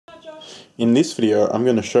In this video, I'm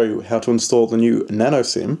going to show you how to install the new Nano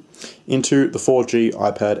SIM into the 4G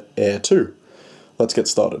iPad Air 2. Let's get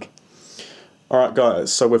started. Alright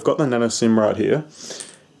guys, so we've got the Nano SIM right here,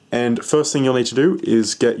 and first thing you'll need to do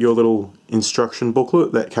is get your little instruction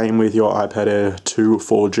booklet that came with your iPad Air 2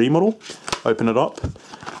 4G model. Open it up.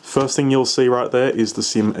 First thing you'll see right there is the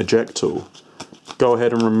SIM eject tool. Go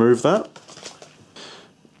ahead and remove that.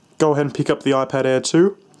 Go ahead and pick up the iPad Air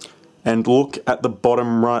 2 and look at the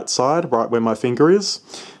bottom right side, right where my finger is.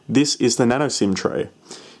 This is the Nano SIM tray.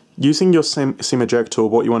 Using your SIM eject tool,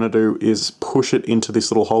 what you want to do is push it into this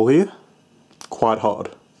little hole here, quite hard.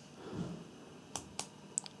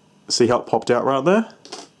 See how it popped out right there?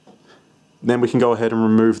 Then we can go ahead and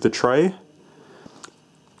remove the tray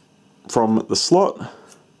from the slot,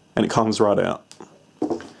 and it comes right out.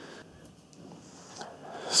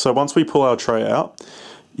 So once we pull our tray out,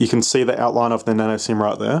 you can see the outline of the Nano SIM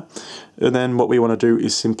right there. And then what we want to do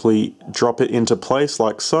is simply drop it into place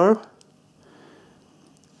like so.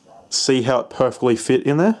 See how it perfectly fit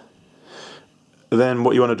in there? Then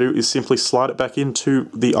what you want to do is simply slide it back into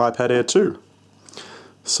the iPad Air 2.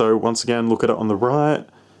 So once again, look at it on the right.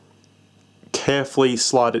 Carefully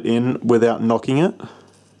slide it in without knocking it.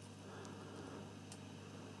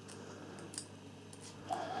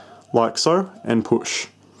 Like so, and push.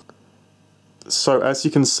 So as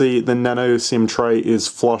you can see, the Nano SIM tray is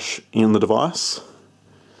flush in the device.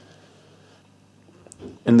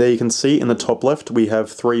 And there you can see in the top left we have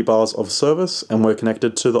 3 bars of service and we're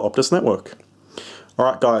connected to the Optus network.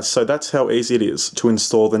 Alright guys, so that's how easy it is to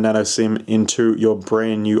install the Nano SIM into your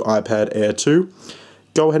brand new iPad Air 2.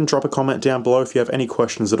 Go ahead and drop a comment down below if you have any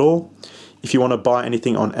questions at all. If you want to buy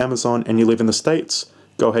anything on Amazon and you live in the States,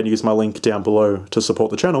 go ahead and use my link down below to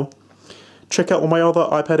support the channel. Check out all my other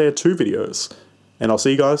iPad Air 2 videos, and I'll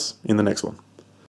see you guys in the next one.